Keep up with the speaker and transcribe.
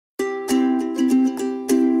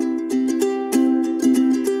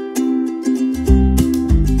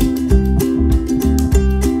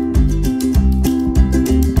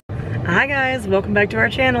welcome back to our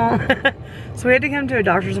channel. So we had to come to a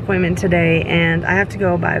doctor's appointment today, and I have to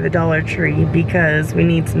go by the Dollar Tree because we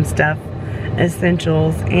need some stuff,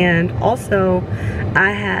 essentials. And also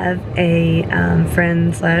I have a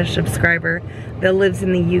friend slash subscriber that lives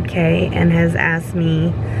in the UK and has asked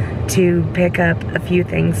me to pick up a few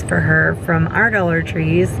things for her from our Dollar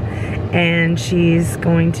Trees, and she's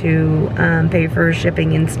going to pay for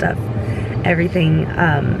shipping and stuff, everything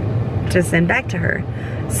to send back to her.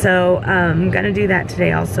 So I'm gonna do that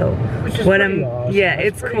today also. Which is awesome. Yeah,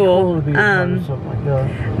 it's cool. To be something like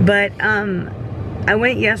that. But I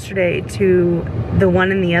went yesterday to the one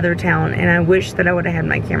in the other town, and I wish that I would have had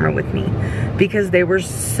my camera with me because they were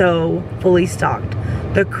so fully stocked.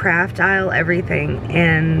 The craft aisle, everything.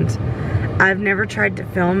 And I've never tried to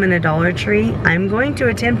film in a Dollar Tree. I'm going to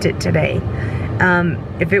attempt it today.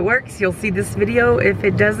 If it works, you'll see this video. If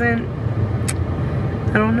it doesn't,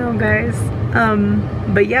 I don't know, guys.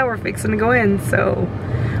 But yeah, we're fixing to go in, so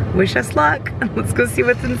wish us luck. Let's go see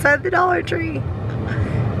what's inside the Dollar Tree.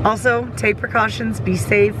 Also, take precautions, be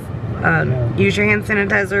safe, use your hand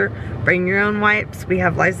sanitizer, bring your own wipes. We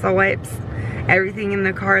have Lysol wipes, everything in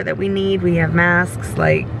the car that we need. We have masks,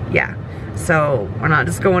 like, yeah. So we're not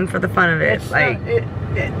just going for the fun of it.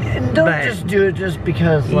 And don't just do it just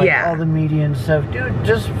because, like, all the media and stuff. Do it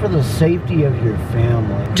just for the safety of your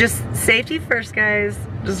family. Just safety first, guys.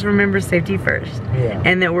 Just remember safety first. Yeah.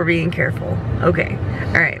 And that we're being careful. Okay.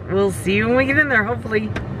 Alright, we'll see you when we get in there, hopefully.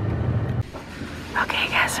 Okay,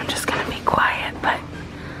 guys, I'm just gonna be quiet, but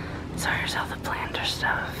so here's all the planter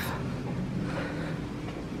stuff.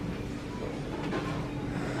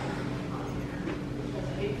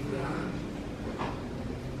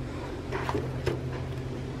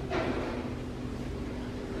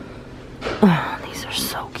 Oh, these are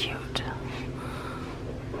so cute.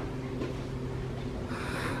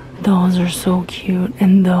 Those are so cute,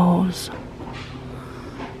 and those,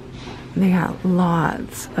 they got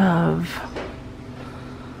lots of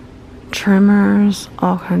trimmers,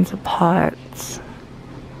 all kinds of pots,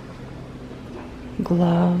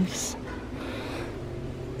 gloves.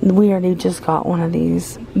 We already just got one of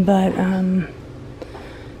these, but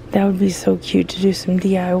that would be so cute to do some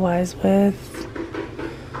DIYs with.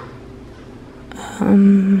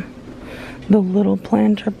 The little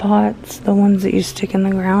planter pots, the ones that you stick in the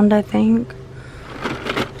ground, I think.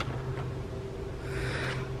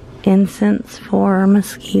 Incense for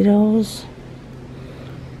mosquitoes.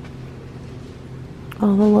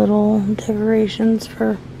 All the little decorations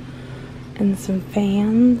for, and some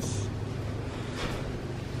fans.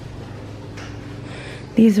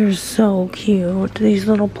 These are so cute, these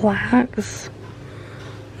little plaques.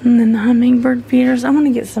 And then the hummingbird feeders. I want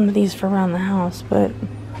to get some of these for around the house, but...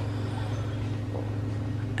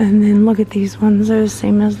 And then look at these ones, they're the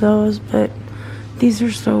same as those, but these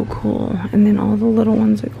are so cool. And then all the little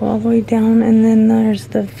ones that go all the way down, and then there's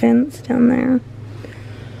the fence down there.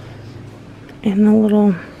 And the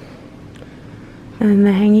little, and the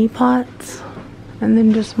hangy pots, and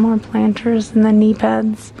then just more planters and the knee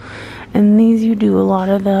pads. And these you do a lot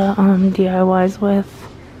of the DIYs with.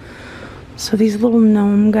 So these little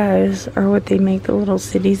gnome guys are what they make the little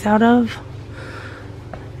cities out of.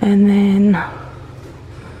 And then,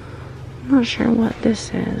 I'm not sure what this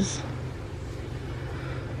is.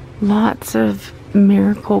 Lots of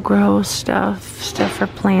Miracle-Gro stuff for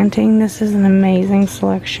planting. This is an amazing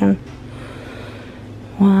selection.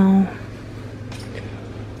 Wow.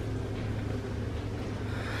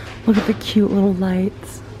 Look at the cute little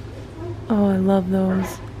lights. Oh, I love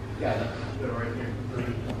those.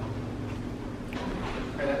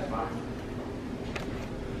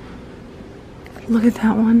 Look at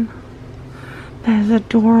that one. That is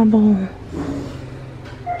adorable.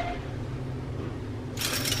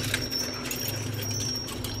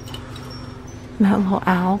 That little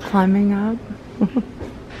owl climbing up.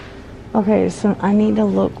 Okay, so I need to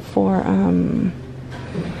look for,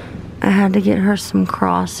 I had to get her some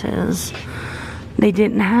crosses. They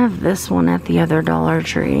didn't have this one at the other Dollar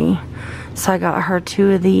Tree. So I got her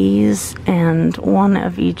 2 of these and 1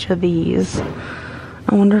 of each of these.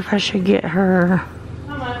 I wonder if I should get her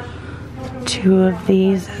 2 of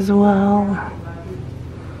these as well.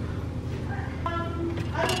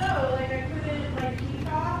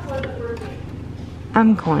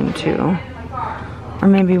 I'm going to. Or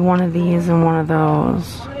maybe 1 of these and 1 of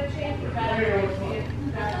those.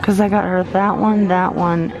 Because I got her that one, that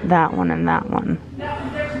one, that one, and that one.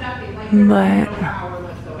 But...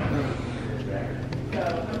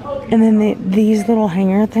 And then these little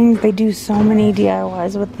hanger things, they do so many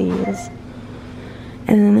DIYs with these.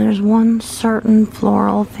 And then there's one certain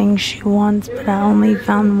floral thing she wants, but I only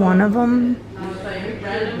found 1 of them.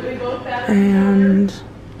 And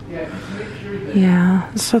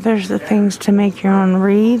yeah, so there's the things to make your own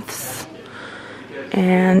wreaths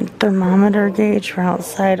and thermometer gauge for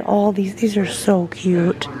outside. All these are so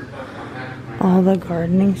cute. All the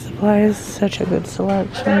gardening supplies, such a good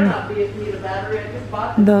selection.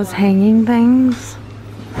 Those hanging things,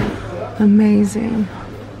 amazing.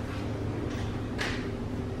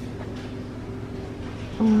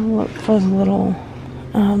 Oh, look, those little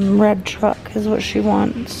red truck is what she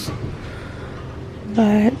wants.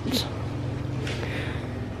 But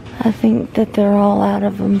I think that they're all out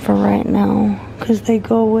of them for right now, because they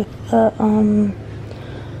go with the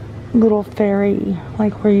little fairy,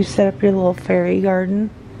 like where you set up your little fairy garden.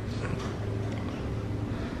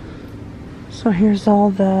 So here's all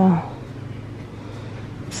the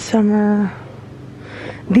summer,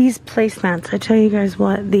 these placemats. I tell you guys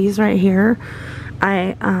what, these right here,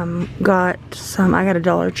 I got a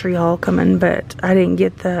Dollar Tree haul coming, but I didn't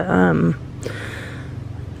get the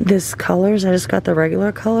this colors. I just got the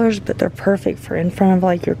regular colors, but they're perfect for in front of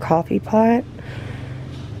like your coffee pot,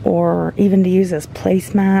 or even to use as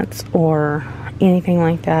placemats or anything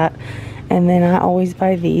like that. And then I always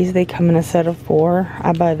buy these. They come in a set of 4.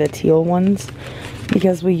 I buy the teal ones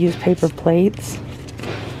because we use paper plates.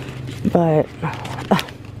 But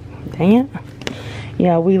dang it,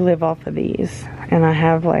 yeah, we live off of these, and I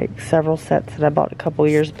have like several sets that I bought a couple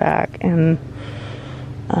years back, and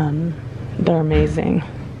they're amazing.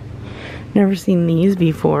 Never seen these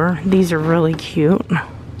before. These are really cute.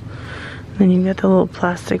 Then you get the little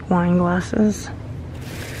plastic wine glasses.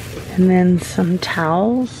 And then some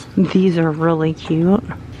towels. These are really cute.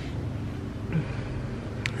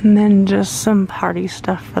 And then just some party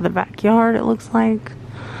stuff for the backyard, it looks like.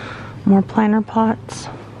 More planter pots.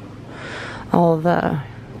 All the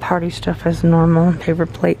party stuff is normal. Paper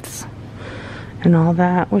plates and all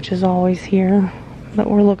that, which is always here. But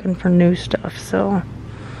we're looking for new stuff, so.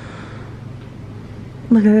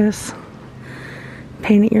 Look at this.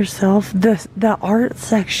 Paint it yourself. The art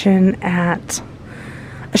section at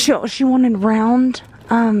she wanted round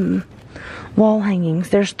wall hangings.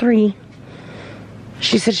 There's 3.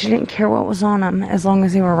 She said she didn't care what was on them as long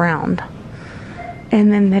as they were round.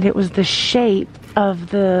 And then that it was the shape of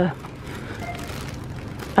the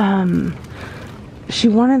she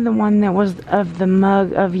wanted the one that was of the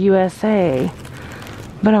mug of USA.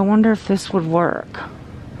 But I wonder if this would work.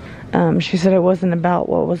 She said it wasn't about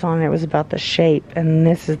what was on it, it was about the shape, and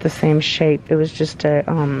this is the same shape. It was just a,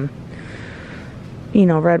 you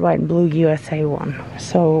know, red, white, and blue USA one.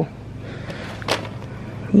 So,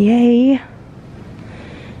 yay.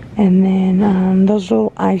 And then, those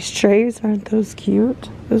little ice trays, aren't those cute?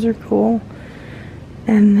 Those are cool.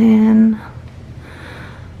 And then,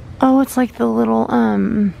 oh, it's like the little,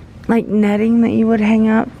 like netting that you would hang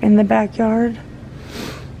up in the backyard.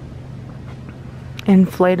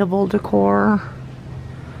 Inflatable decor.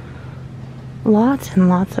 Lots and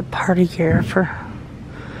lots of party gear for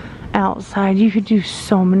outside. You could do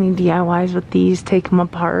so many DIYs with these. Take them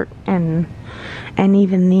apart, and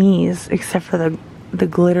even these, except for the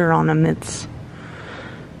glitter on them, it's,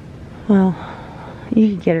 well,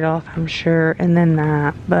 you could get it off, I'm sure, and then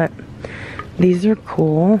that. But these are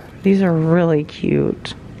cool. These are really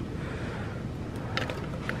cute.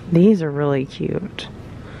 These are really cute.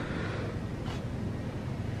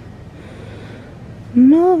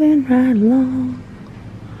 Moving right along.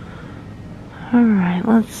 Alright,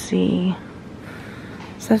 let's see.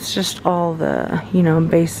 So that's just all the, you know,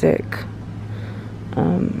 basic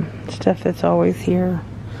stuff that's always here.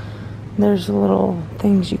 There's little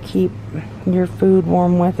things you keep your food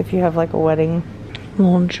warm with if you have like a wedding.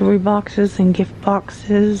 Little jewelry boxes and gift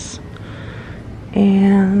boxes.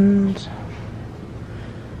 And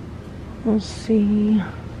we'll see.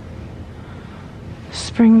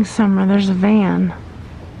 Spring, summer, there's a van.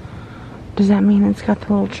 Does that mean it's got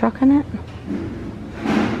the little truck in it?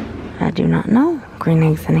 I do not know. Green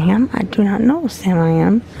eggs and ham, I do not know. Sam I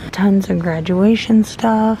am. Tons of graduation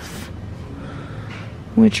stuff,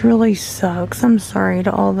 which really sucks. I'm sorry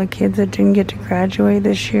to all the kids that didn't get to graduate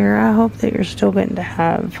this year. I hope that you're still getting to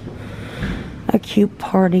have a cute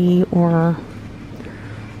party or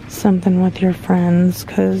something with your friends,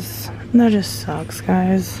 because that just sucks,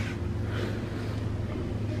 guys.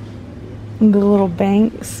 The little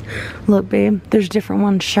banks. Look, babe, there's different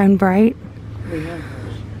ones. Shine bright.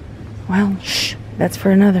 Well, shh, that's for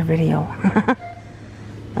another video.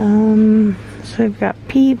 So we've got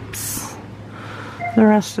Peeps. The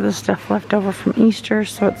rest of the stuff left over from Easter,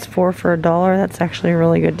 so it's 4 for $1. That's actually a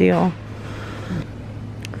really good deal.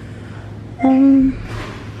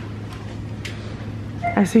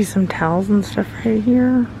 I I see some towels and stuff right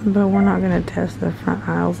here, but we're not gonna test the front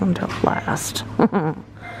aisles until last.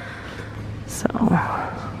 So,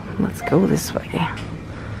 let's go this way.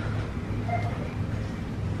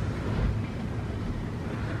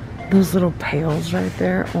 Those little pails right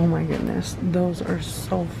there, oh my goodness, those are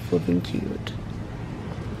so flipping cute.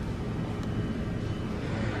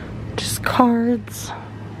 Just cards.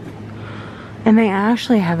 And they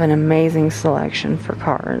actually have an amazing selection for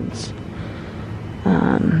cards.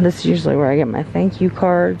 This is usually where I get my thank you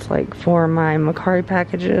cards, like for my MERCARI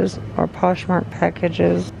packages or POSHMARK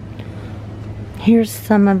packages. Here's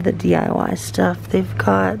some of the DIY stuff. They've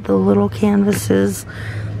got the little canvases.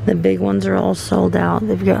 The big ones are all sold out.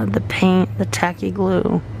 They've got the paint, the tacky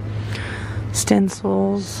glue,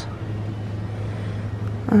 stencils,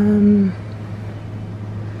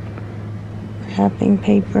 wrapping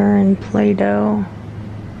paper and Play-Doh.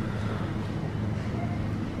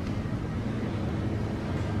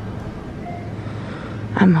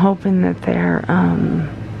 I'm hoping that they're,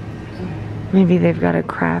 maybe they've got their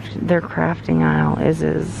crafting aisle is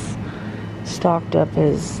as stocked up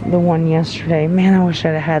as the one yesterday. Man, I wish I'd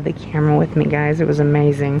have had the camera with me, guys. It was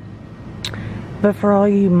amazing. But for all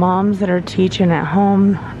you moms that are teaching at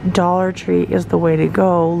home, Dollar Tree is the way to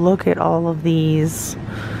go. Look at all of these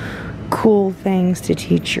cool things to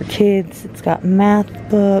teach your kids. It's got math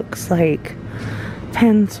books, like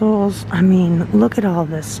pencils. I mean, look at all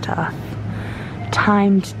this stuff.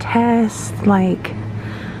 Timed tests, like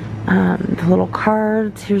the little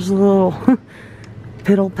cards. Here's a little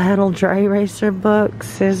piddle paddle dry eraser book,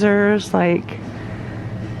 scissors. Like,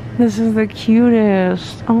 this is the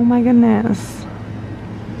cutest. Oh my goodness.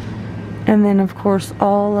 And then of course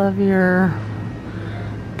all of your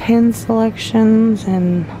pen selections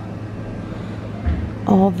and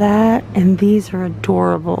all that. And these are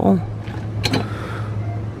adorable.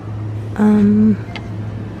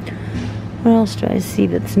 What else do I see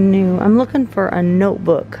that's new? I'm looking for a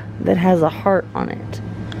notebook that has a heart on it.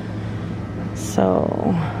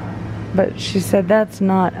 So, but she said that's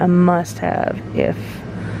not a must-have if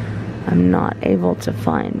I'm not able to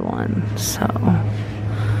find one. So,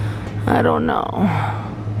 I don't know.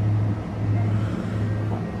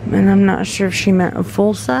 And I'm not sure if she meant a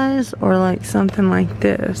full size or like something like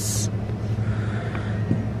this.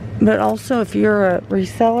 But also, if you're a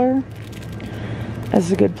reseller, that's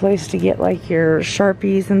a good place to get like your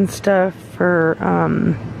Sharpies and stuff for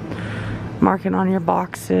marking on your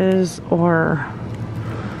boxes, or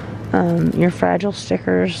your fragile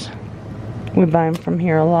stickers. We buy them from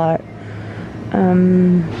here a lot.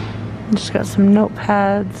 Just got some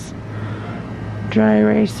notepads, dry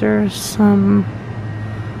erasers, some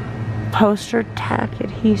poster tack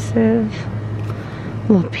adhesive,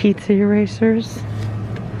 little pizza erasers.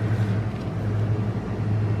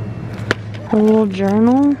 A little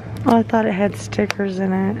journal. Oh, I thought it had stickers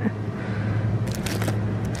in it.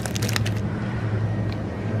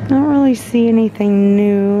 I don't really see anything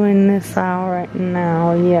new in this aisle right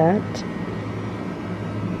now yet.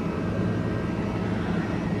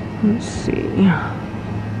 Let's see.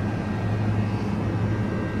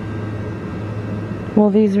 Well,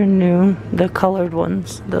 these are new. The colored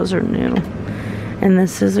ones, those are new. And the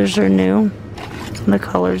scissors are new. The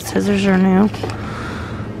colored scissors are new.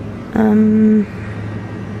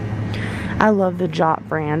 I love the Jot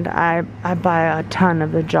brand. I buy a ton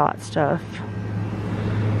of the Jot stuff.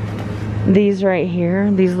 These right here,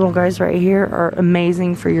 these little guys right here are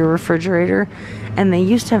amazing for your refrigerator. And they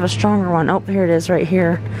used to have a stronger one. Oh, here it is right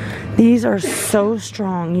here. These are so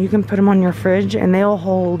strong. You can put them on your fridge and they'll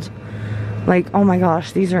hold, like, oh my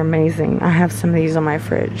gosh, these are amazing. I have some of these on my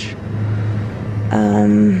fridge.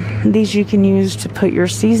 These you can use to put your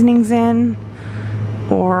seasonings in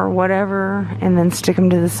or whatever, and then stick them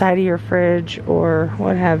to the side of your fridge or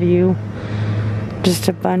what have you. Just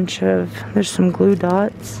a bunch of, there's some glue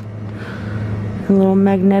dots, a little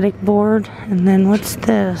magnetic board, and then what's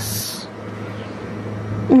this?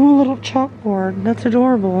 Oh, a little chalkboard. That's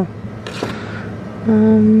adorable.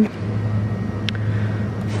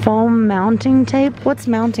 Foam mounting tape. What's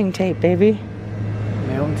mounting tape, baby?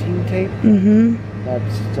 Mounting tape? Mm-hmm.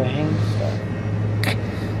 That's to hang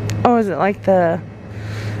stuff. Oh, is it like the...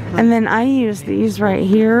 And then I use these right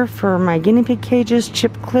here for my guinea pig cages,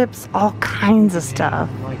 chip clips, all kinds of stuff.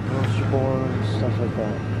 Like poster boards, stuff like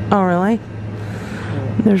that. Oh, really?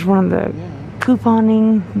 Yeah. There's one of the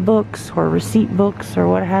couponing books or receipt books or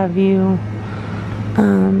what have you.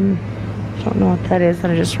 Don't know what that is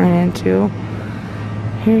that I just ran into.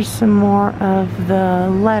 Here's some more of the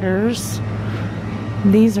letters.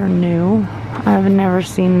 These are new. I've never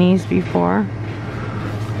seen these before.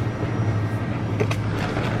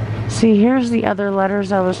 See, here's the other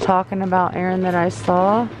letters I was talking about, Erin, that I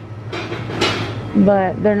saw.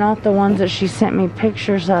 But they're not the ones that she sent me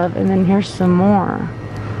pictures of. And then here's some more.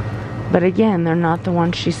 But again, they're not the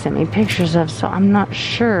ones she sent me pictures of. So I'm not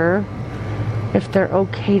sure if they're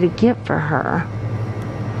okay to get for her.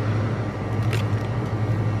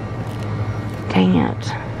 Dang it.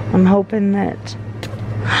 I'm hoping that...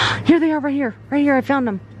 Here they are, right here. Right here, I found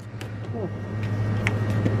them.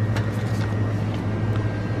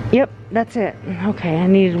 Yep, that's it. Okay, I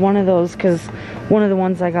needed one of those because one of the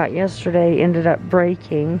ones I got yesterday ended up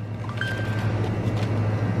breaking.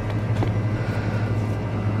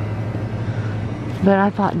 But I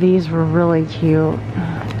thought these were really cute.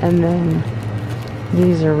 And then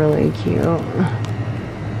these are really cute.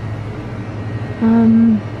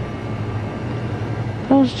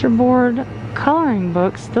 Poster board coloring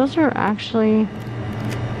books. Those are actually...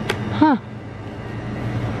 Huh.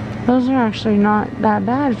 Those are actually not that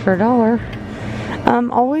bad for $1.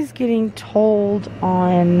 I'm always getting told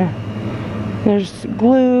on... There's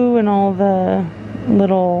glue and all the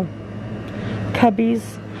little cubbies.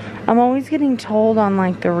 I'm always getting told on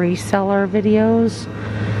like the reseller videos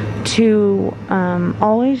to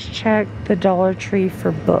always check the Dollar Tree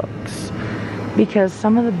for books, because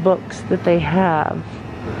some of the books that they have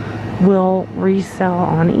will resell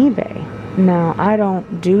on eBay. Now, I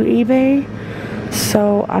don't do eBay,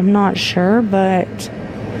 so I'm not sure, but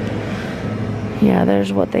yeah,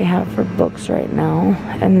 there's what they have for books right now.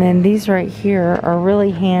 And then these right here are really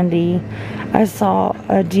handy. I saw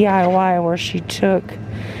a DIY where she took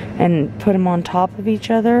and put them on top of each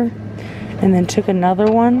other, and then took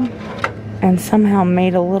another one and somehow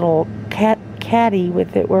made a little caddy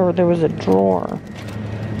with it where there was a drawer.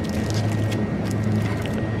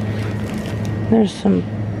 There's some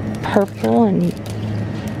purple and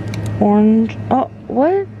orange. Oh,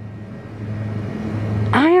 what?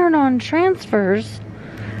 Iron-on transfers?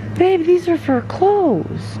 Babe, these are for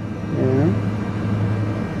clothes. Yeah.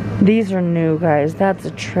 These are new, guys. That's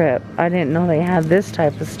a trip. I didn't know they had this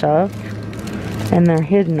type of stuff. And they're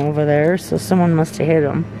hidden over there, so someone must have hid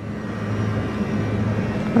them.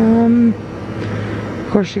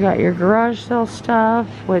 Of course, you got your garage sale stuff,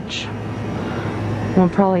 which we're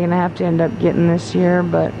probably gonna have to end up getting this year,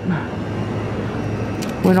 but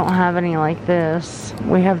we don't have any like this.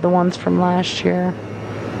 We have the ones from last year.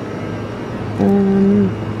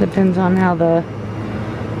 Depends on how the,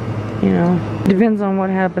 you know, depends on what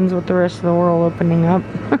happens with the rest of the world opening up.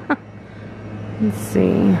 Let's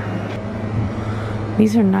see.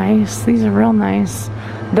 These are nice. These are real nice.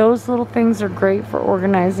 Those little things are great for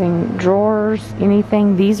organizing drawers,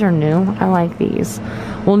 anything. These are new. I like these.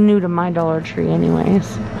 Well, new to my Dollar Tree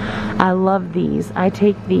anyways. I love these. I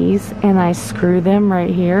take these and I screw them right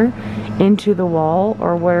here into the wall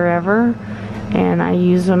or wherever, and I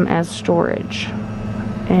use them as storage.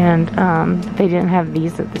 And they didn't have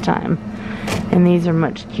these at the time. And these are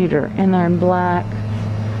much cuter. And they're in black.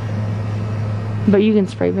 But you can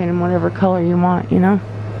spray paint them whatever color you want, you know.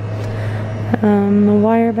 The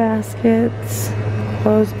wire baskets,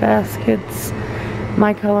 clothes baskets.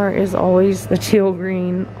 My color is always the teal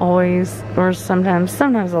green, always, or sometimes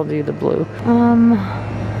I'll do the blue.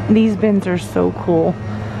 These bins are so cool.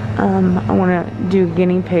 I want to do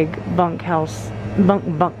guinea pig bunk beds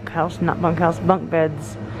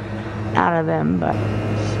out of them. But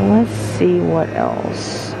so let's see what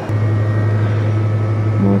else.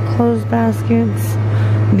 More clothes baskets.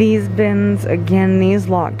 These bins, again, these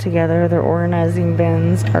lock together. They're organizing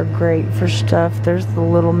bins, are great for stuff. There's the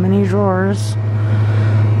little mini drawers.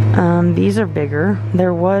 These are bigger.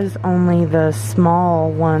 There was only the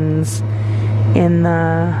small ones in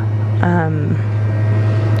the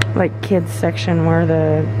like kids section where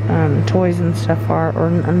the toys and stuff are, or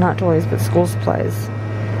not toys, but school supplies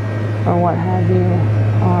or what have you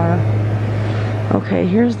are. Okay,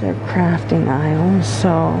 here's their crafting aisle.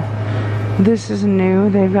 So this is new.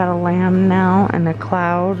 They've got a lamb now and a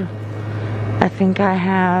cloud. I think I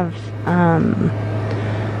have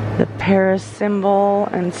the Paris symbol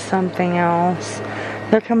and something else.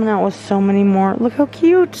 They're coming out with so many more. Look how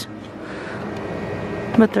cute.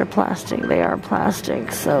 But they're plastic. They are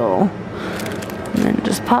plastic. So, and then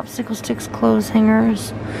just popsicle sticks, clothes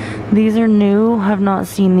hangers. These are new. Have not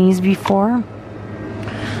seen these before.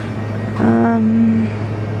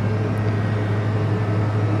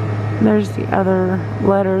 There's the other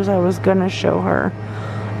letters I was gonna show her.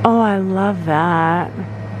 Oh, I love that.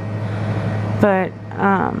 But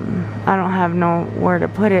I don't have nowhere to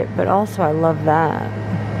put it, but also I love that.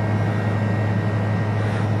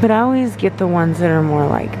 But I always get the ones that are more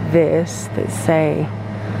like this, that say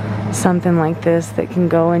something like this, that can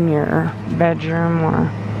go in your bedroom or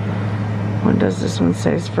What does this one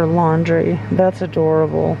say? It's for laundry. That's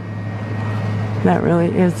adorable. That really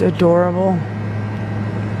is adorable.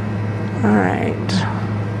 Alright.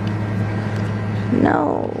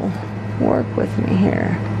 No. Work with me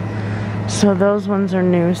here. So those ones are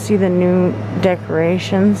new. See the new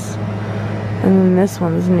decorations? And then this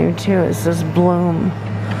one's new too. It says bloom.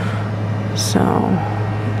 So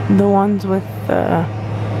the ones with the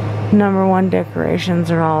 #1 decorations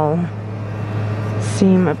are all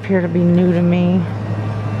appear to be new to me.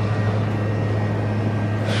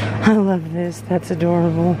 I love this. That's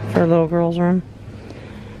adorable for a little girl's room.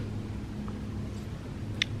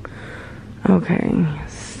 Okay,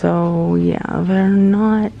 so yeah, they're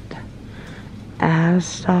not as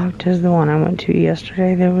stocked as the one I went to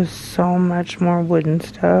yesterday. There was so much more wooden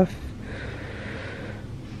stuff.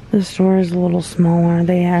 The store is a little smaller.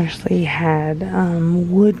 They actually had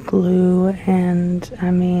wood glue, and I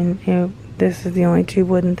mean, this is the only 2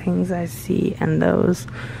 wooden things I see, and those.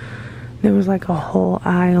 There was like a whole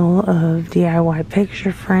aisle of DIY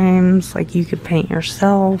picture frames, like you could paint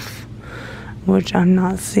yourself, which I'm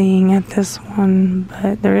not seeing at this one,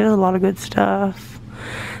 but there is a lot of good stuff.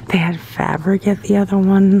 They had fabric at the other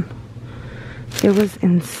one. It was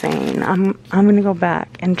insane. I'm gonna go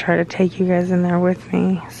back and try to take you guys in there with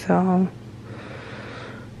me, so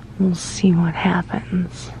we'll see what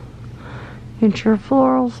happens. Get your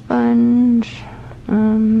floral sponge.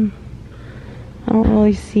 I don't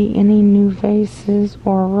really see any new vases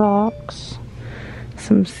or rocks.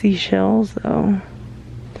 Some seashells though.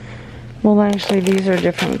 Well, actually these are a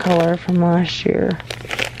different color from last year.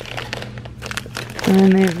 And then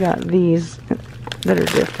they've got these that are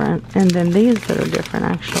different. And then these that are different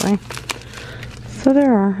actually. So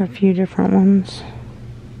there are a few different ones.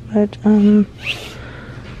 But, let's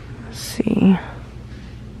see.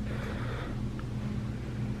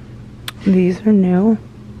 These are new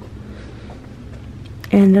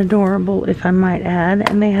and adorable, if I might add,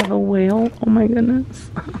 and they have a whale. Oh my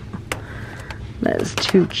goodness. That is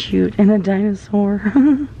too cute. And a dinosaur.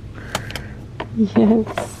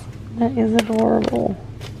 Yes, that is adorable.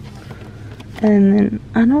 And then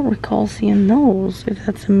I don't recall seeing those, if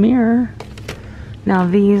that's a mirror. Now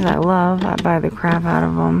these I love. I buy the crap out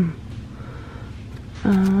of them.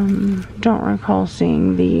 Don't recall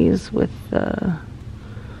seeing these with the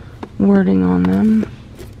wording on them.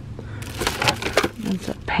 It's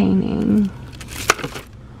a painting.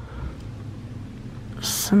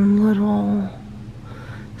 Some little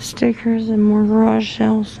stickers and more garage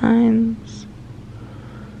sale signs.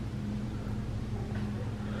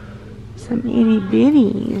 Some itty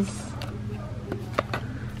bitties.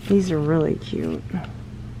 These are really cute.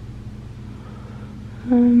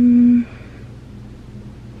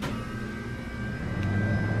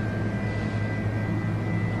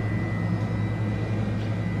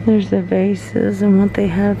 There's the vases and what they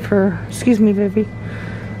have for, excuse me baby,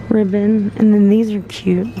 ribbon. And then these are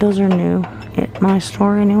cute. Those are new at my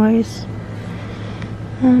store anyways.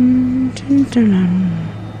 Dun, dun, dun.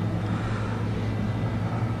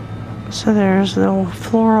 So there's the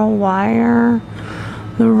floral wire,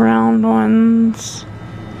 the round ones,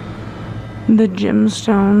 the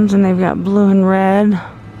gemstones, and they've got blue and red.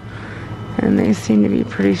 And they seem to be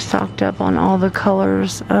pretty stocked up on all the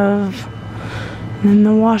colors of. And then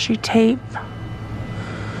the washi tape.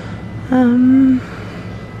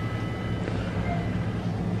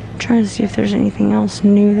 Trying to see if there's anything else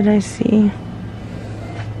new that I see.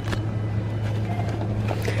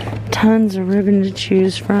 Tons of ribbon to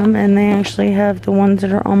choose from, and they actually have the ones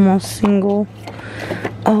that are almost single.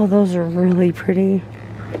 Oh, those are really pretty.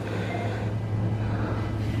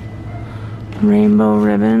 Rainbow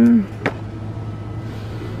ribbon.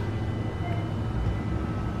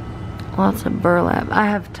 Lots of burlap. I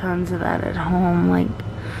have tons of that at home. Like,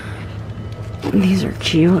 these are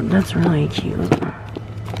cute. That's really cute.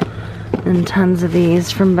 And tons of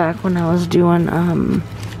these from back when I was doing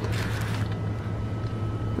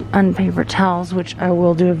unpaper towels, which I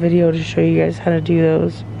will do a video to show you guys how to do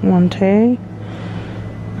those one day.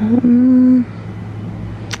 I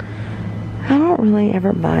don't really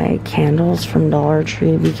ever buy candles from Dollar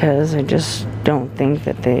Tree because I just don't think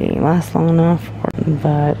that they last long enough.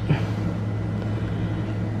 But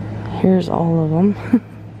here's all of them.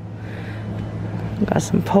 Got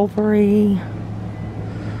some potpourri.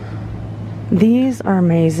 These are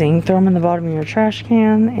amazing. Throw them in the bottom of your trash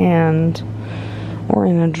can or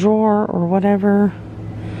in a drawer or whatever.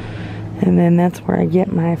 And then that's where I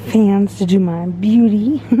get my fans to do my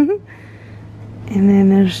beauty. And then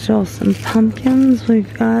there's still some pumpkins.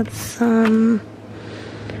 We've got some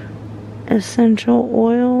essential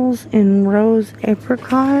oils in rose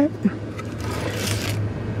apricot.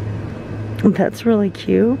 That's really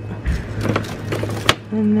cute.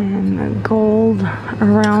 And then gold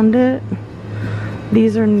around it.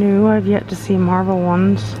 These are new. I've yet to see Marvel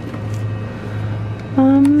ones.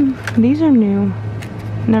 These are new.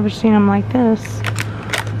 Never seen them like this.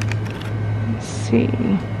 Let's see.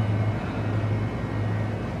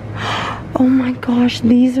 Oh my gosh,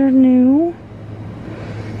 these are new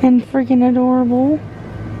and freaking adorable.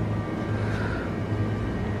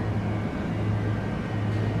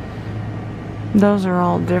 Those are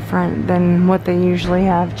all different than what they usually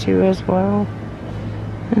have too as well.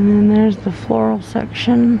 And then there's the floral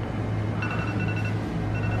section.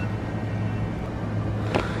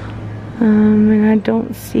 And I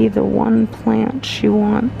don't see the one plant she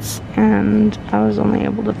wants, and I was only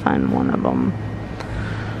able to find one of them.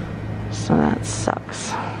 So that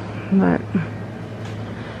sucks. But,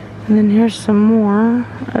 and then here's some more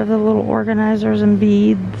of the little organizers and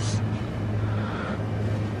beads.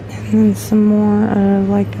 And then some more of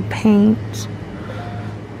like the paint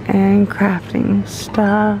and crafting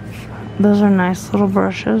stuff. Those are nice little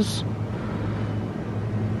brushes.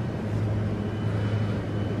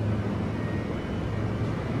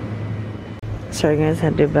 Sorry guys,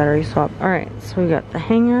 had to do a battery swap. Alright, so we got the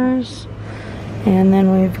hangers. And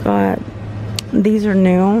then we've got, these are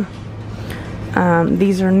new.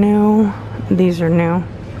 These are new. These are new.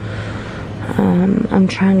 I'm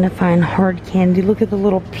trying to find hard candy. Look at the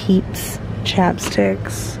little Peeps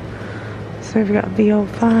chapsticks. So we've got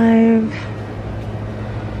VO5.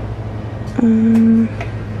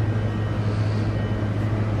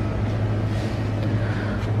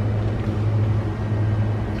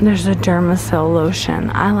 There's a Dermacell lotion.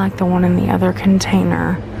 I like the one in the other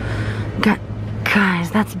container. Guys,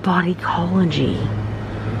 that's Bodycology.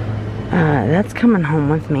 That's coming home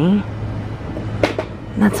with me.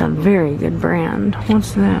 That's a very good brand.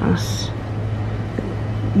 What's this?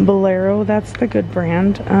 Bolero, that's the good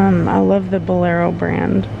brand. I love the Bolero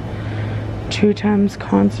brand. 2 times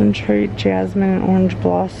concentrate, jasmine and orange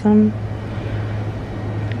blossom.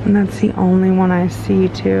 And that's the only one I see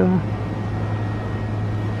too.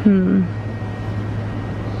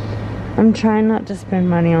 I'm trying not to spend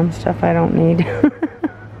money on stuff I don't need.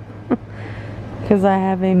 Because I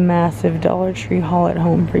have a massive Dollar Tree haul at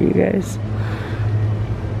home for you guys.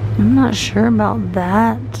 I'm not sure about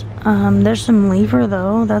that. There's some lever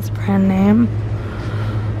though, that's brand name.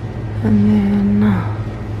 And then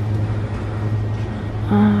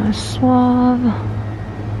Suave.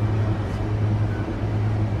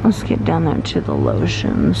 Let's get down there to the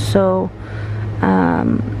lotions. So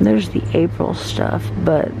there's the April stuff,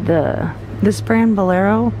 but this brand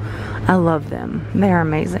Bolero, I love them. They're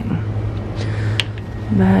amazing.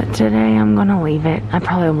 But today I'm gonna leave it. I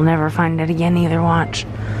probably will never find it again either, watch.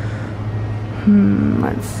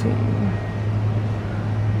 Let's see.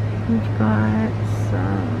 We've got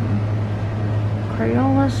some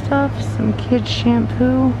Crayola stuff, some kids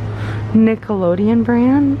shampoo, Nickelodeon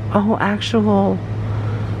brand. Oh,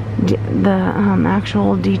 the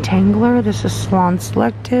actual detangler. This is Salon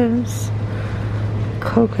Selectives.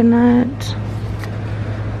 Coconut.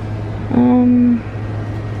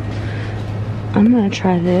 I'm gonna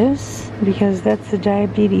try this because that's the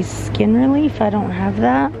diabetes skin relief. I don't have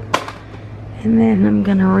that. And then I'm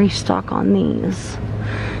gonna restock on these.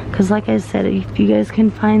 Because like I said, if you guys can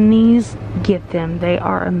find these, get them. They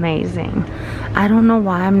are amazing. I don't know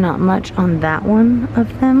why I'm not much on that one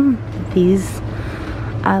of them. These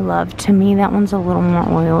I love. To me, that one's a little more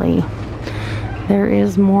oily. There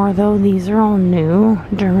is more though. These are all new.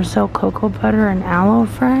 Dermacell Cocoa Butter and Aloe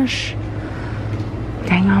Fresh.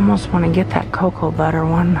 Dang, I almost want to get that cocoa butter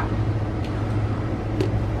one.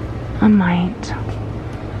 I might.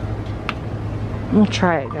 We'll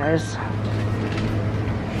try it, guys.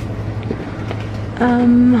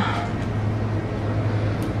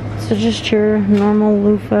 So just your normal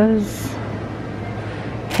loofahs,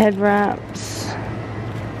 head wraps,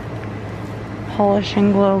 polish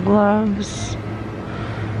and glow gloves,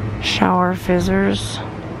 shower fizzers,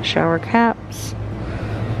 shower caps.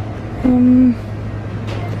 And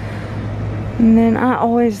then I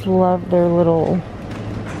always love their little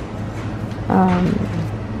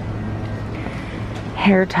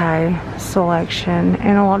hair tie selection,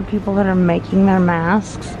 and a lot of people that are making their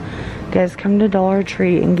masks, guys, come to Dollar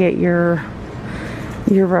Tree and get your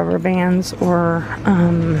rubber bands or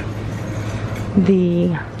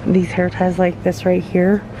these hair ties like this right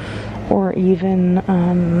here, or even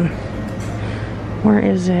where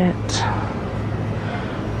is it?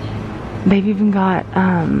 They've even got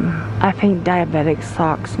I think diabetic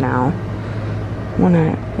socks now. When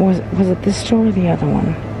I was it this store or the other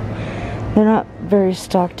one? They're not very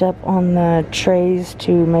stocked up on the trays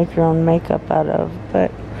to make your own makeup out of,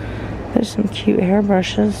 but there's some cute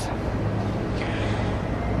hairbrushes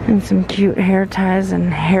and some cute hair ties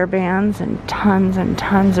and hair bands and tons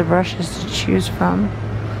of brushes to choose from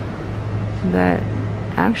that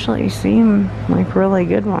actually seem like really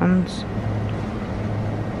good ones.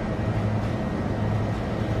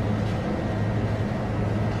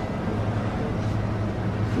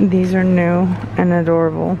 These are new and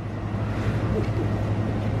adorable.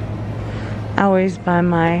 I always buy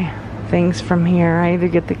my things from here. I either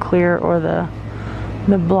get the clear or the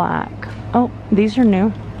black. Oh, these are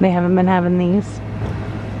new. They haven't been having these.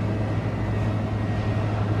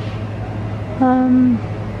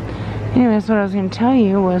 Anyways, what I was going to tell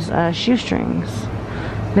you was shoestrings.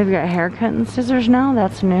 They've got hair cutting scissors now.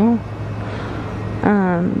 That's new.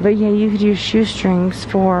 But yeah, you could use shoestrings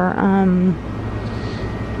for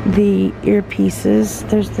the earpieces.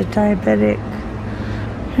 There's the diabetic.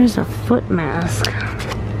 Here's a foot mask.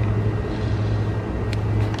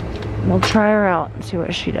 We'll try her out and see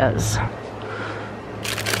what she does.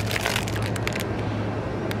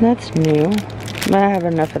 That's new. But I have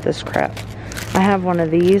enough of this crap. I have one of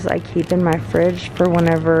these I keep in my fridge for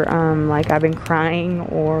whenever like I've been crying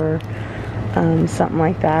or something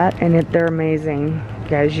like that, and they're amazing.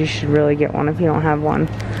 Guys, you should really get one if you don't have one.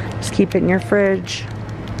 Just keep it in your fridge.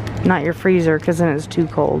 Not your freezer, because then it's too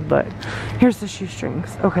cold. But here's the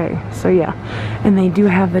shoestrings. Okay, so yeah, and they do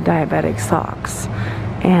have the diabetic socks,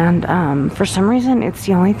 and for some reason it's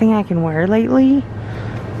the only thing I can wear lately.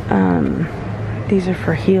 These are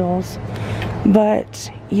for heels,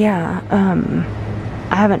 but yeah,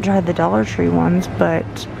 I haven't tried the Dollar Tree ones,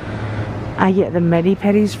 but I get the Medi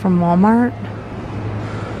Petties from Walmart,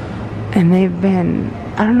 and they've been,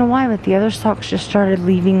 I don't know why, but the other socks just started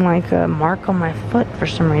leaving like a mark on my foot for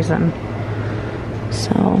some reason.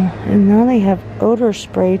 So, and now they have odor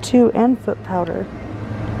spray too, and foot powder.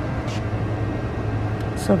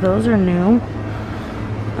 So those are new.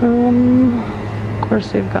 Of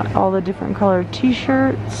course, they've got all the different colored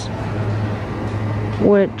t-shirts,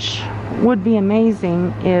 which would be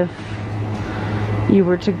amazing if you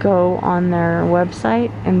were to go on their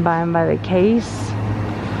website and buy them by the case.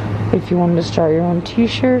 If you wanted to start your own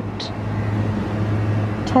t-shirt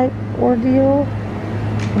type ordeal,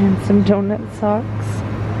 and some donut socks,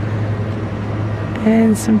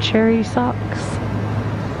 and some cherry socks,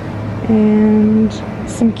 and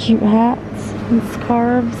some cute hats and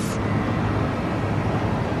scarves.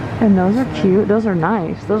 And those are cute. Those are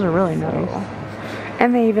nice. Those are really nice.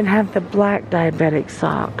 And they even have the black diabetic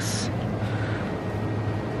socks.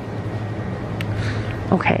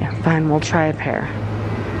 Okay, fine. We'll try a pair.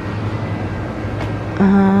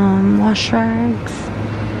 Wash rags.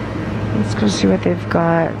 Let's go see what they've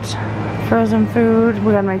got. Frozen food.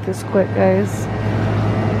 We gotta make this quick, guys.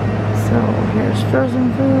 So here's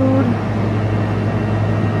frozen food.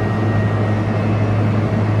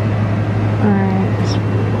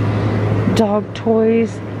 Alright. Dog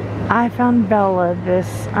toys. I found Bella this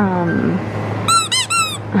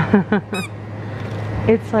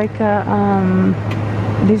it's like a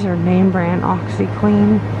these are name brand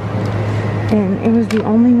OxyClean. And it was the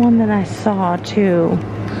only one that I saw too.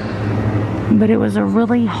 But it was a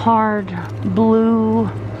really hard blue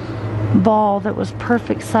ball that was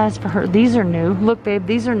perfect size for her. These are new. Look, babe,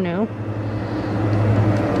 these are new.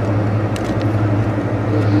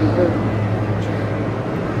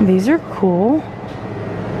 These are cool.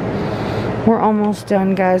 We're almost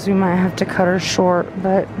done, guys. We might have to cut her short,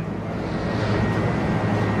 but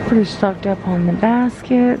pretty stocked up on the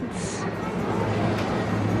baskets.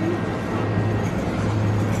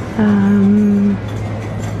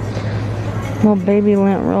 Little baby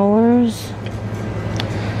lint rollers.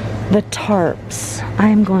 The tarps.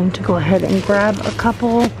 I'm going to go ahead and grab a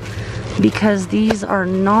couple because these are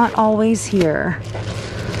not always here.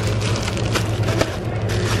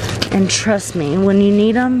 And trust me, when you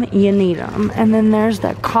need them, you need them. And then there's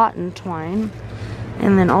that cotton twine.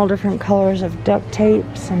 And then all different colors of duct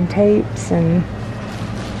tapes and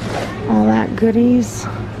all that goodies.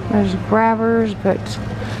 There's grabbers, but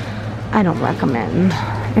I don't recommend.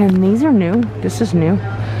 And these are new. This is new.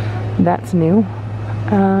 That's new.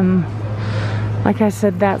 Like I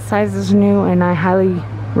said, that size is new and I highly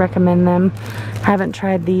recommend them. Haven't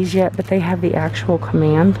tried these yet, but they have the actual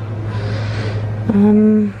command.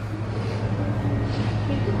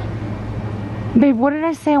 Babe, what did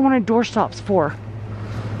I say I wanted door stops for?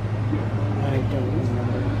 I don't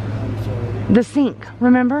remember. I'm sorry. The sink,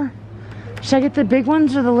 remember? Should I get the big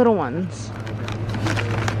ones or the little ones?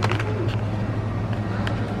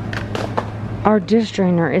 Our dish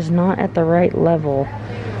drainer is not at the right level.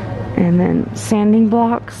 And then sanding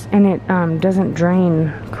blocks, and it doesn't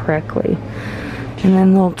drain correctly. And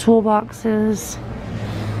then little toolboxes.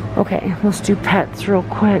 Okay, let's do pets real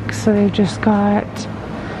quick. So they just got,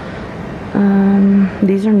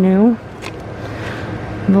 these are new.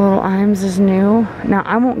 The little Iams is new. Now,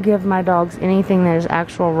 I won't give my dogs anything that is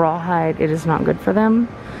actual rawhide. It is not good for them.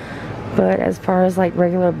 But as far as like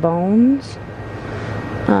regular bones,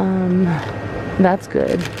 that's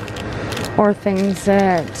good. Or things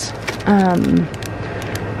that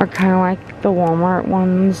are kind of like the Walmart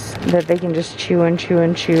ones that they can just chew and chew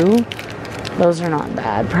and chew. Those are not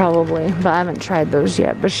bad, probably, but I haven't tried those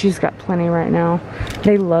yet, but she's got plenty right now.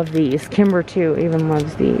 They love these. Kimber too even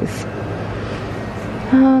loves these.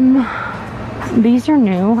 These are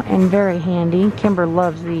new and very handy. Kimber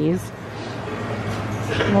loves these.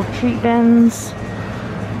 Little treat bins,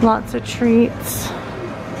 lots of treats.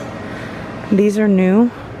 These are new.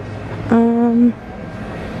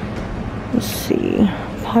 Let's see,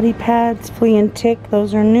 potty pads, flea and tick,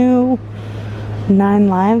 those are new. 9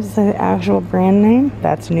 Lives, the actual brand name,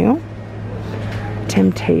 that's new.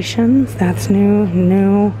 Temptations, that's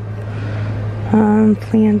new.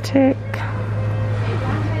 Flea and tick.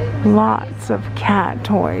 Lots of cat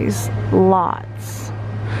toys, lots.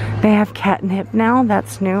 They have catnip now,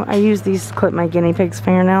 that's new. I use these to clip my guinea pig's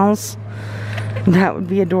fingernails. That would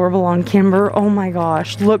be adorable on Kimber. Oh my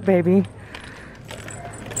gosh, look baby.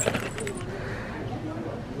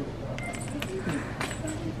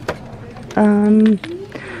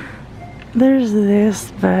 There's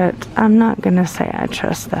this, but I'm not gonna say I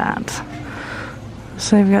trust that.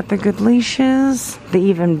 So they've got the good leashes, the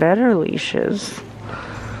even better leashes.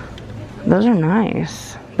 Those are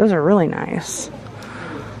nice. Those are really nice.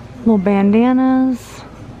 Little bandanas,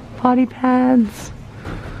 potty pads.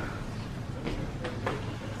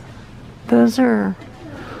 Those are,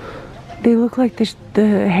 they look like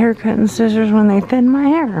the haircut and scissors when they thin my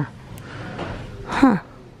hair. Huh.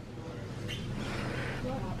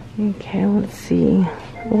 Okay, let's see.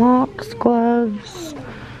 Locks, gloves,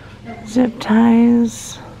 zip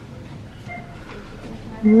ties,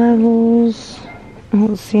 levels. I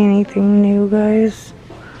don't see anything new, guys.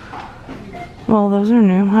 Well, those are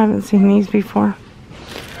new. I haven't seen these before.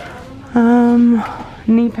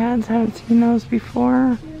 Knee pads, haven't seen those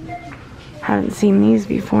before. Haven't seen these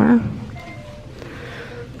before.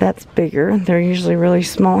 That's bigger. They're usually really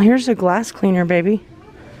small. Here's a glass cleaner, baby.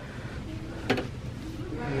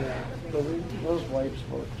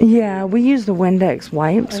 Yeah, we use the Windex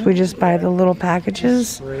wipes. We just buy the little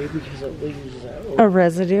packages. A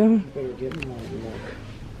residue.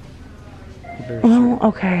 Well,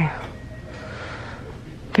 okay.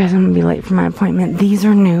 Guys, I'm gonna be late for my appointment. These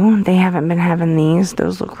are new. They haven't been having these.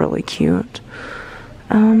 Those look really cute.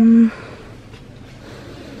 They've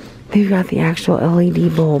got the actual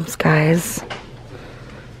LED bulbs, guys.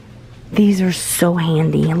 These are so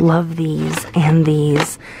handy. Love these and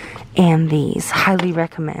these. And these, highly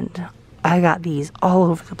recommend. I got these all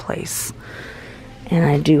over the place, and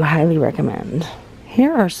I do highly recommend.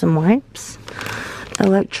 Here are some wipes,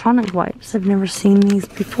 electronic wipes. I've never seen these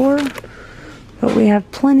before, but we have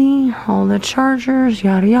plenty. All the chargers,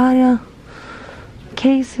 yada yada,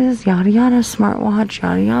 cases, yada yada, smartwatch,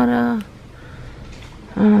 yada yada.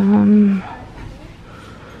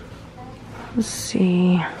 Let's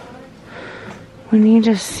see. We need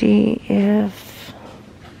to see if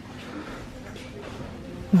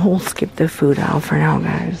we'll skip the food aisle for now,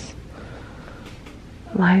 guys.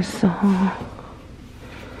 Lysol.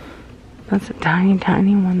 That's a tiny,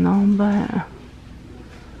 tiny one though, but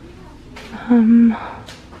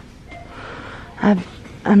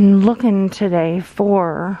I'm looking today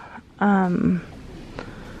for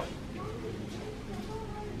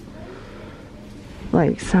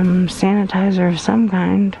like some sanitizer of some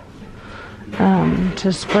kind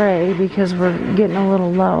to spray, because we're getting a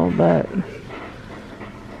little low, but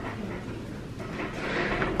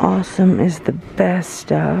Awesome is the best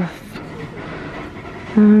stuff.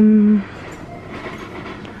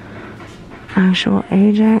 Actual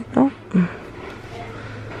Ajax. Oh.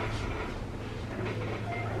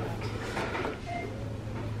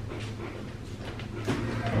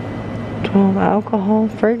 Alcohol,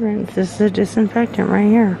 fragrance. This is a disinfectant right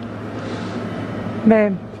here.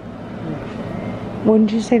 Babe,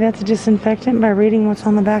 wouldn't you say that's a disinfectant by reading what's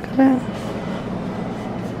on the back of it?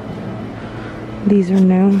 These are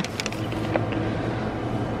new.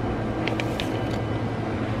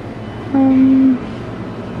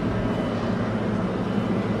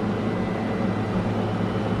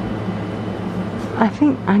 I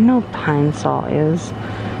think I know Pine Sol is.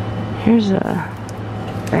 Here's a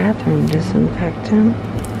bathroom disinfectant.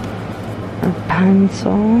 A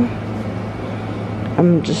pencil.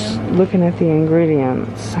 I'm just looking at the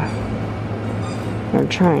ingredients. Or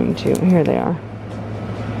trying to. Here they are.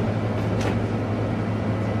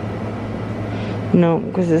 No,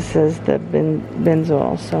 because this says the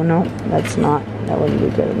benzoyl, so no, that's not. That wouldn't be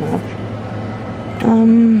good enough.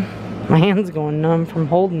 My hand's going numb from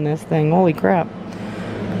holding this thing. Holy crap.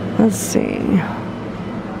 Let's see.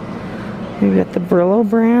 We've got the Brillo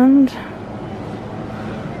brand.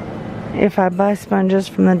 If I buy sponges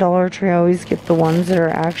from the Dollar Tree, I always get the ones that are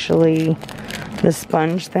actually the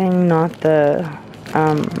sponge thing, not the,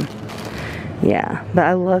 yeah. But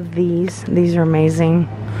I love these. These are amazing.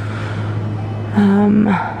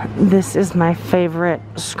 This is my favorite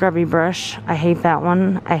scrubby brush. I hate that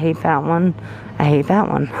one. I hate that one. I hate that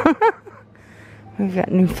one. We've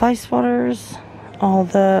got new fly swatters. All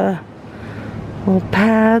the little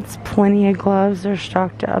pads. Plenty of gloves. They're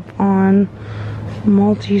stocked up on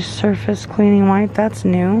multi-surface cleaning wipe. That's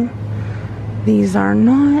new. These are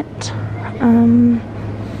not.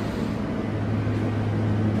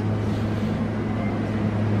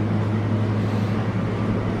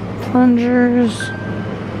 Plungers.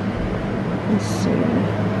 Let's see.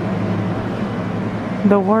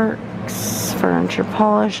 The Works furniture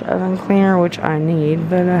polish, oven cleaner, which I need,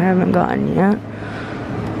 but I haven't gotten yet.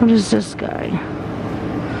 What is this guy?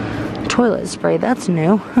 Toilet spray. That's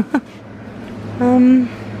new.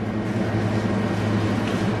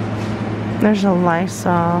 There's a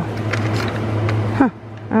Lysol. Huh.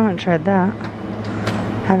 I haven't tried that.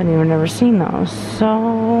 Haven't even ever seen those.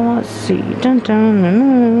 So let's see. Dun, dun,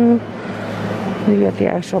 dun, dun. We got the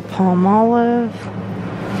actual Palmolive.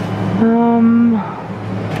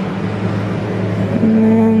 And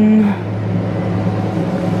then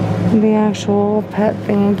the actual pet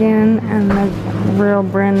thing again, and the real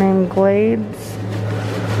brand name Glades.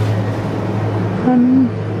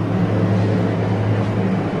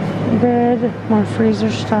 Bed, more freezer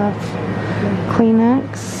stuff.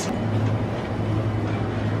 Kleenex.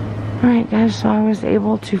 Alright guys, so I was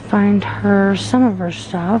able to find her some of her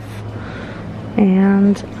stuff,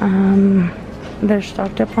 and they're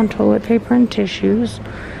stocked up on toilet paper and tissues,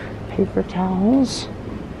 paper towels,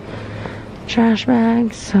 trash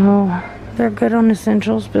bags, so they're good on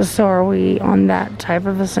essentials, but so are we on that type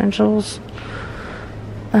of essentials.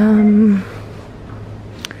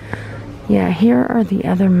 Yeah, here are the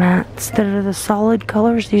other mats that are the solid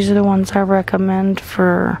colors. These are the ones I recommend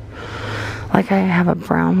for, like I have a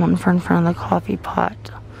brown one for in front of the coffee pot.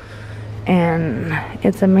 And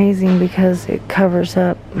it's amazing because it covers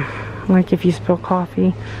up, like if you spill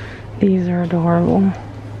coffee. These are adorable.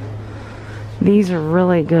 These are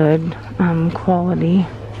really good quality.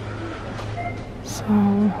 So,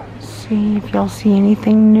 let's see if y'all see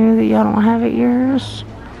anything new that y'all don't have at yours.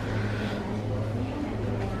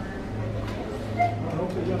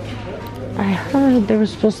 I heard there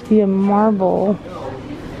was supposed to be a marble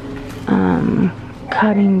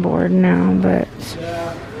cutting board now, but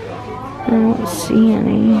I don't see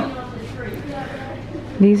any.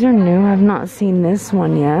 These are new. I've not seen this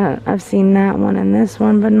one yet. I've seen that one and this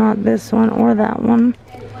one, but not this one or that one.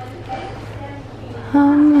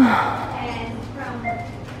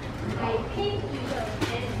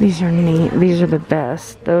 These are neat. These are the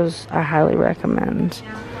best. Those I highly recommend.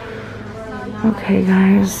 Okay,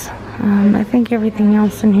 guys. I think everything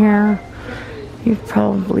else in here you've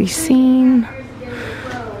probably seen.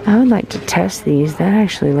 I would like to test these. That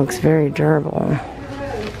actually looks very durable.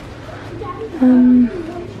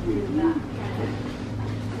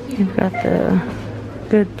 You've got the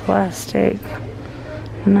good plastic,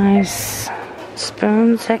 nice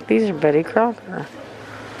spoons. Heck, these are Betty Crocker.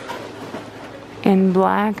 In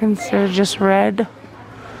black instead of just red.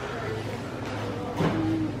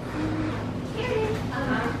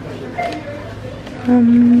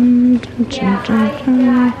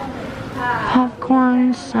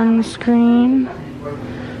 Popcorn, sunscreen,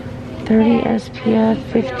 30 SPF,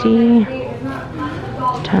 50,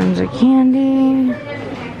 tons of candy.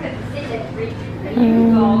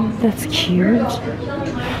 That's cute.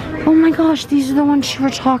 Oh my gosh, these are the ones you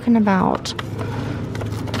were talking about.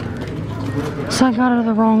 So I got her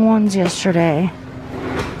the wrong ones yesterday.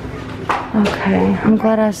 Okay, I'm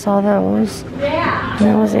glad I saw those. And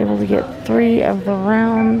I was able to get 3 of the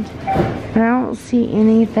round. But I don't see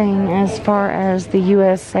anything as far as the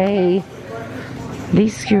USA.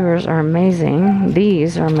 These skewers are amazing.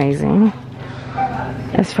 These are amazing.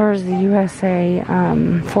 As far as the USA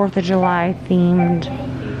 4th of July themed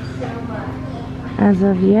as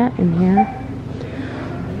of yet in here.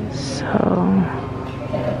 So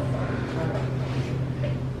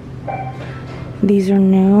these are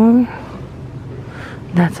new.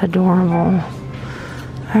 That's adorable.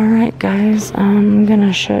 Alright guys, I'm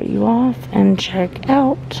gonna shut you off and check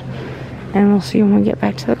out. And we'll see you when we get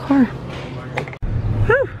back to the car.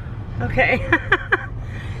 Whew. Okay.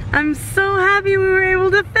 I'm so happy we were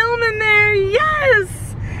able to film in there.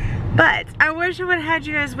 Yes! But I wish I would have had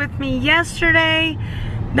you guys with me yesterday.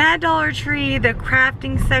 That Dollar Tree, the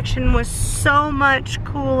crafting section was so much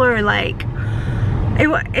cooler. Like,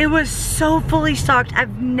 it was so fully stocked.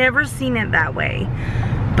 I've never seen it that way.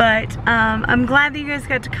 But I'm glad that you guys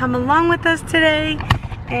got to come along with us today.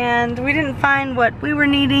 And we didn't find what we were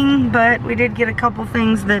needing, but we did get a couple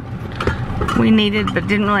things that we needed but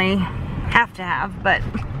didn't really have to have. But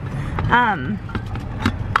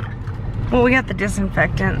well, we got the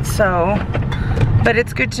disinfectant, so, but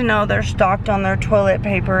it's good to know they're stocked on their toilet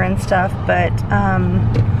paper and stuff. But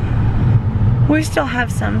we still have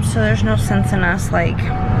some, so there's no sense in us like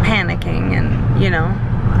panicking, and you know,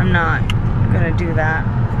 I'm not gonna do that.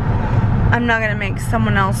 I'm not gonna make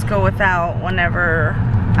someone else go without whenever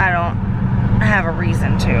I don't have a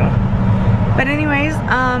reason to. But anyways,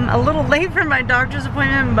 a little late for my doctor's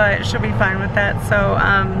appointment, but she'll be fine with that. So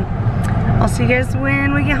I'll see you guys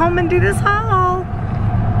when we get home and do this haul.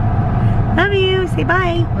 Love you. Say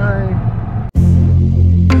bye. Bye.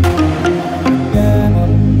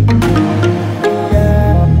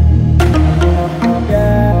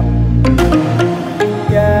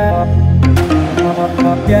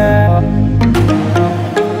 Yeah.